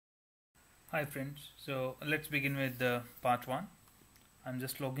Hi friends, so let's begin with part 1. I'm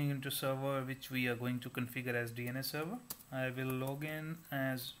just logging into server which we are going to configure as DNS server. I will log in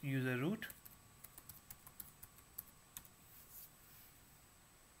as user root.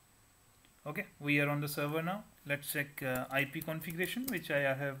 Okay, we are on the server now. Let's check IP configuration, which I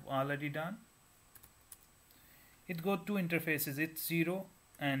have already done. It got two interfaces, it's 0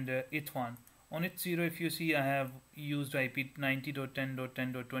 and it 1. On it 0, if you see, I have used IP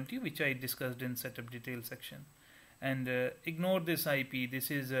 90.10.10.20, which I discussed in setup detail section. And ignore this IP. This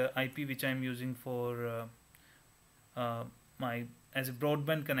is IP which I'm using for my as a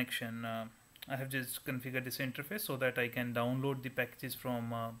broadband connection. I have just configured this interface so that I can download the packages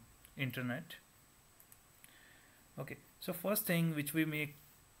from internet. Okay, so first thing which we make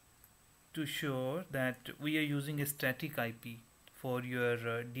to sure that we are using a static IP for your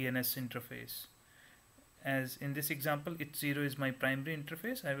DNS interface. As in this example, it's 0 is my primary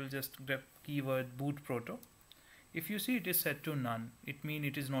interface. I will just grab keyword boot proto. If you see it is set to none, it means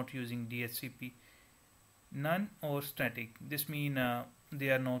it is not using DHCP. None or static, this means they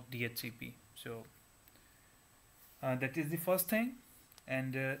are not DHCP. So that is the first thing.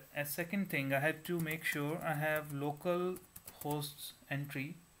 And as second thing, I have to make sure I have local hosts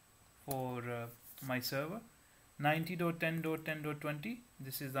entry for my server 90.10.10.20.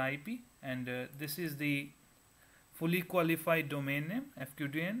 This is the IP, and this is the fully qualified domain name,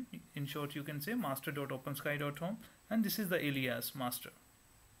 FQDN. In short, you can say master.opensky.home, and this is the alias master.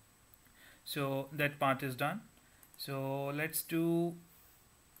 So that part is done. So let's do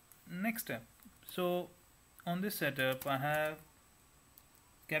next step. So on this setup, I have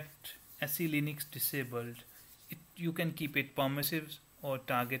kept SE Linux disabled. You can keep it permissive or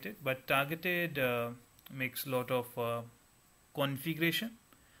targeted, but targeted makes a lot of configuration.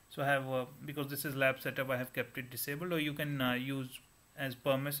 So I have because this is lab setup, I have kept it disabled, or you can use as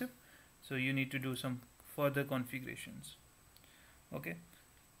permissive. So you need to do some further configurations. Okay,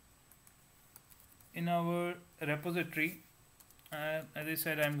 in our repository, as I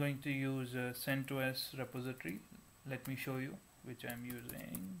said, I'm going to use CentOS repository. Let me show you which I'm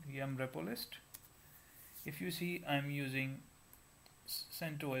using. Yum repo list. If you see, I'm using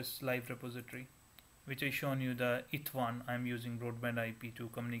CentOS live repository, which I shown you the it1. I'm using broadband IP to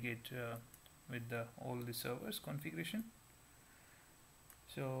communicate with all the servers configuration.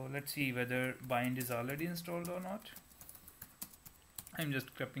 So let's see whether bind is already installed or not. I'm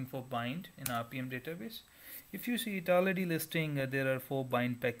just prepping for bind in RPM database. If you see it already listing there are 4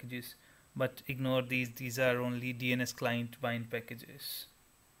 bind packages, but ignore these are only DNS client bind packages.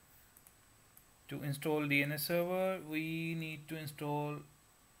 To install DNS server, we need to install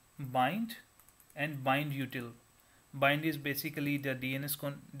bind and bind util. Bind is basically the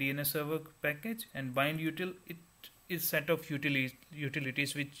DNS server package, and bind util, it is set of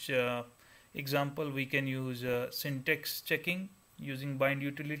utilities which example we can use syntax checking using bind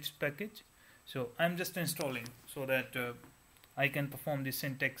utilities package. So I'm just installing so that I can perform the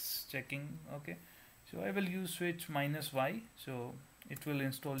syntax checking. Okay, so I will use switch -y, so it will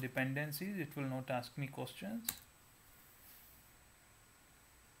install dependencies. It will not ask me questions.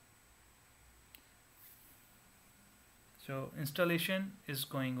 So installation is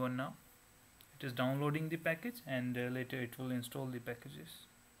going on now. It is downloading the package, and later it will install the packages.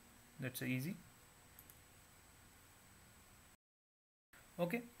 That's easy.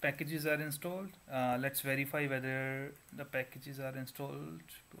 Okay, packages are installed. Let's verify whether the packages are installed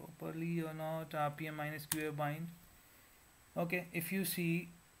properly or not. RPM -qa bind. Okay, if you see,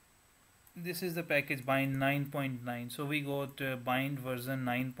 this is the package bind 9.9. So we got bind version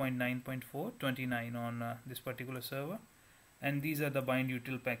 9.9.4 29 on this particular server, and these are the bind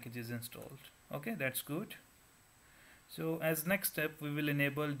util packages installed. Okay, that's good. So as next step, we will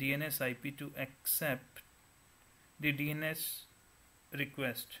enable DNS IP to accept the DNS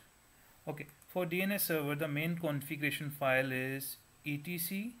request. Okay, for DNS server, the main configuration file is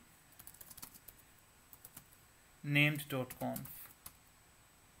etc named.conf.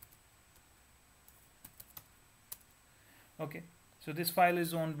 Okay, so this file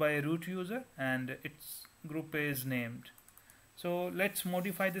is owned by a root user and its group is named. So let's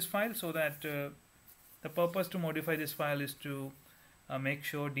modify this file so that the purpose to modify this file is to make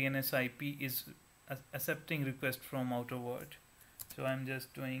sure DNS IP is accepting request from outer world. So I'm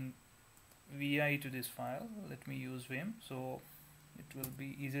just doing vi to this file. Let me use vim so it will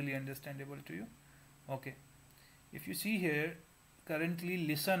be easily understandable to you. Okay, if you see here, currently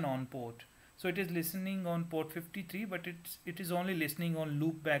listen on port. So it is listening on port 53, but it is only listening on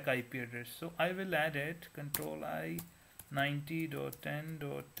loopback IP address. So I will add it, control I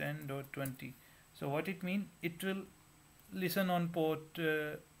 90.10.10.20. So what it means, it will listen on port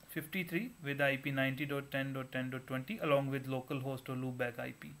 53 with IP 90.10.10.20 along with localhost or loopback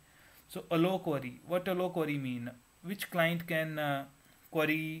IP. So allow query. What allow query mean? Which client can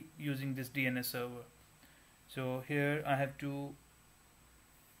query using this DNS server? So here I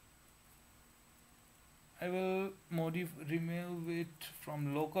will remove it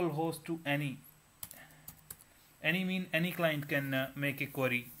from localhost to any. Any mean any client can make a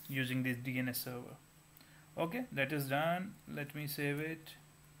query using this DNS server. Okay, that is done. Let me save it.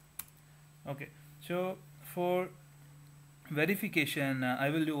 Okay, so for verification, I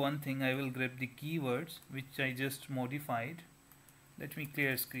will do one thing. I will grab the keywords which I just modified. Let me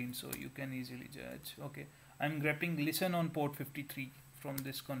clear screen so you can easily judge. Okay, I'm grabbing listen on port 53 from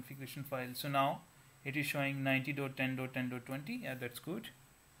this configuration file. So now it is showing 90.10.10.20. Yeah, that's good.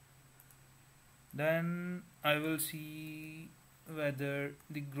 Then I will see whether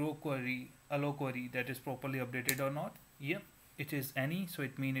the allow query that is properly updated or not. Yep, it is any, so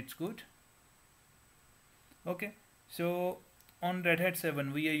it means it's good. Okay, so on Red Hat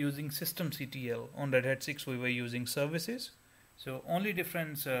 7 we are using systemctl. On Red Hat 6 we were using services. So only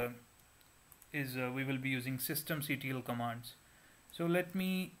difference is we will be using systemctl commands. So let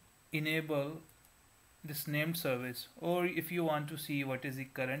me enable this named service, or if you want to see what is the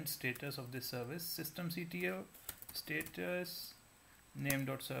current status of this service, systemctl status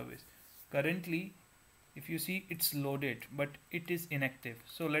name.service. Currently, if you see, it's loaded but it is inactive.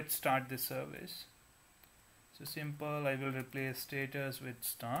 So let's start this service. So simple, I will replace status with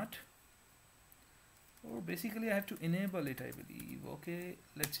start, or basically I have to enable it, I believe. Okay,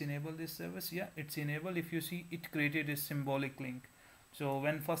 let's enable this service. Yeah, it's enabled. If you see, it created a symbolic link. So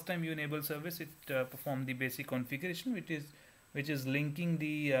when first time you enable service, it perform the basic configuration, which is linking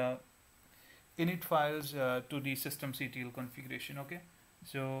the init files to the systemctl configuration. Okay,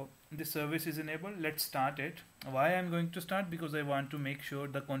 so this service is enabled. Let's start it. Why I'm going to start? Because I want to make sure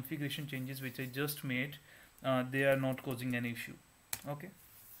the configuration changes which I just made, they are not causing an issue. Okay,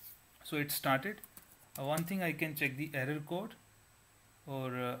 so it started. One thing, I can check the error code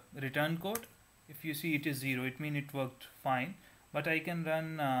or return code. If you see it is 0, it means it worked fine. But I can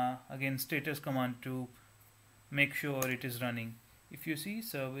run again status command to make sure it is running. If you see,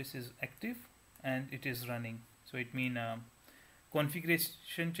 service is active and it is running. So it means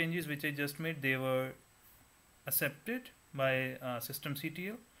configuration changes which I just made, they were accepted by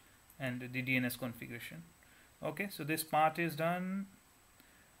systemctl and the DNS configuration. Okay, so this part is done.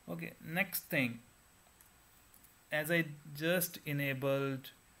 Okay, next thing, as I just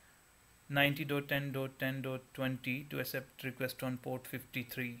enabled 90.10.10.20 to accept request on port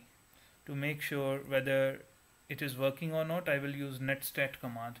 53. To make sure whether it is working or not, I will use netstat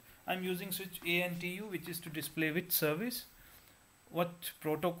command. I'm using switch ANTU, which is to display which service, what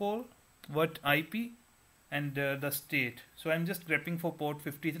protocol, what IP, and the state. So I'm just grabbing for port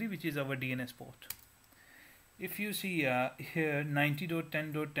 53, which is our DNS port. If you see here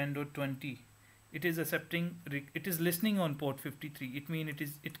 90.10.10.20, it is accepting, it is listening on port 53. It means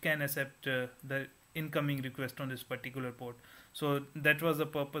it can accept the incoming request on this particular port. So that was the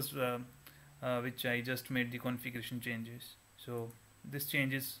purpose which I just made the configuration changes. So this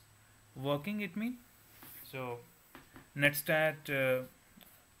change is working, it means. So netstat,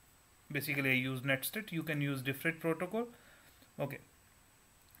 basically I use netstat. You can use different protocol. Okay,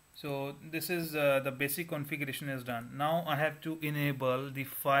 so this is the basic configuration is done. Now I have to enable the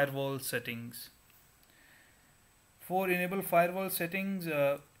firewall settings. For enable firewall settings,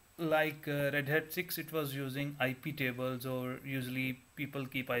 like Red Hat 6, it was using IP tables, or usually people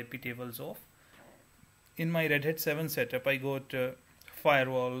keep IP tables off. In my Red Hat 7 setup, I got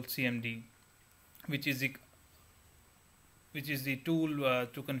firewall CMD, which is the tool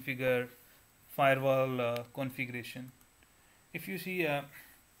to configure firewall configuration. If you see, I'm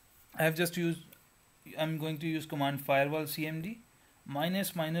going to use command firewall CMD.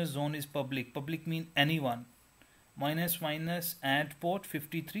 -- zone is public. Public means anyone. -- add port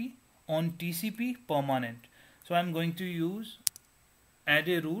 53 on TCP permanent. So I'm going to use add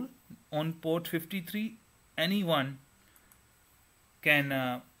a rule on port 53. Anyone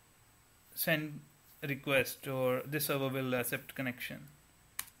can send request, or the server will accept connection.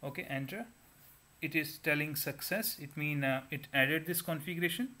 Okay, enter. It is telling success. It means it added this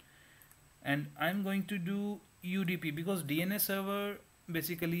configuration. And I'm going to do UDP, because DNS server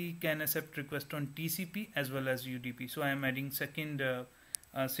basically can accept request on TCP as well as UDP. So I am adding second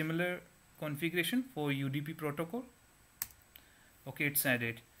similar configuration for UDP protocol. Okay, it's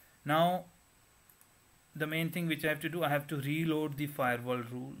added. Now the main thing which I have to do, I have to reload the firewall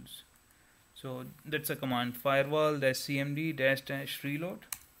rules. So that's a command, firewall-cmd -- reload.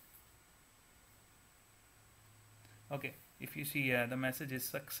 Okay, if you see the message is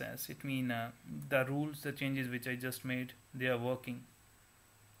success, it means the rules, the changes which I just made, they are working.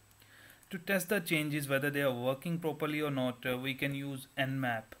 To test the changes whether they are working properly or not, we can use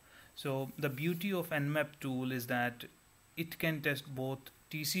Nmap. So the beauty of Nmap tool is that it can test both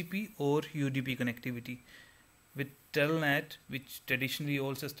TCP or UDP connectivity. With Telnet, which traditionally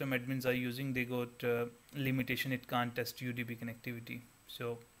all system admins are using, they got limitation, it can't test UDP connectivity.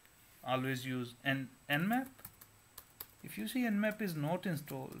 So always use Nmap. If you see Nmap is not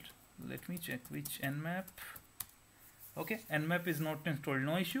installed, let me check which Nmap. Okay, Nmap is not installed,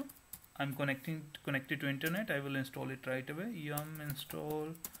 no issue. I'm connected to internet. I will install it right away. Yum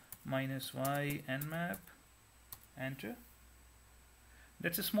install -y nmap, enter.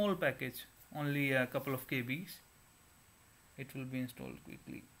 That's a small package, only a couple of KBs. It will be installed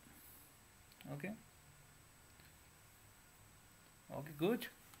quickly. Okay, good.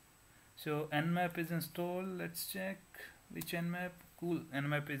 So nmap is installed. Let's check which nmap. Cool,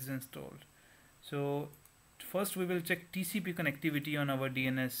 nmap is installed. So first we will check TCP connectivity on our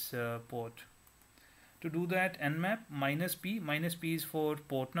DNS port. To do that, nmap -p is for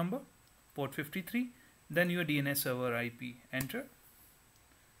port number, port 53, then your DNS server IP, enter.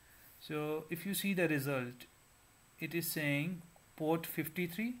 So if you see the result, it is saying port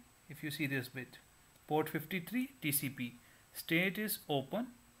 53. If you see this bit, port 53 TCP, state is open,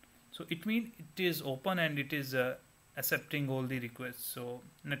 so it means it is open and it is accepting all the requests. So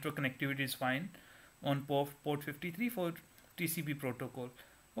network connectivity is fine on port 53 for TCP protocol.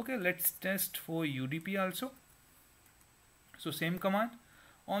 Okay, let's test for UDP also. So same command,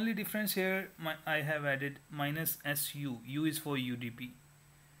 only difference here I have added -su, u is for UDP,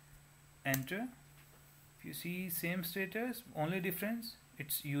 enter. If you see same status, only difference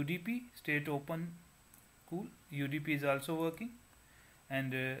it's UDP, state open, cool. UDP is also working,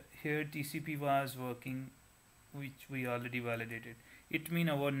 and here TCP was working, which we already validated. It means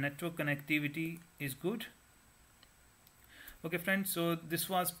our network connectivity is good. Okay friends, so this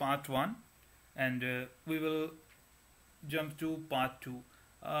was part 1, and we will jump to part 2.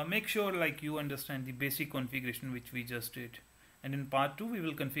 Make sure like you understand the basic configuration which we just did, and in part 2 we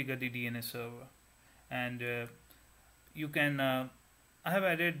will configure the DNS server, and you can I have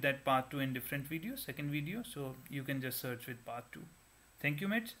added that part 2 in different videos, second video, so you can just search with part 2. Thank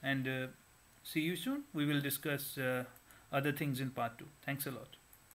you mates, and see you soon. We will discuss other things in part 2. Thanks a lot.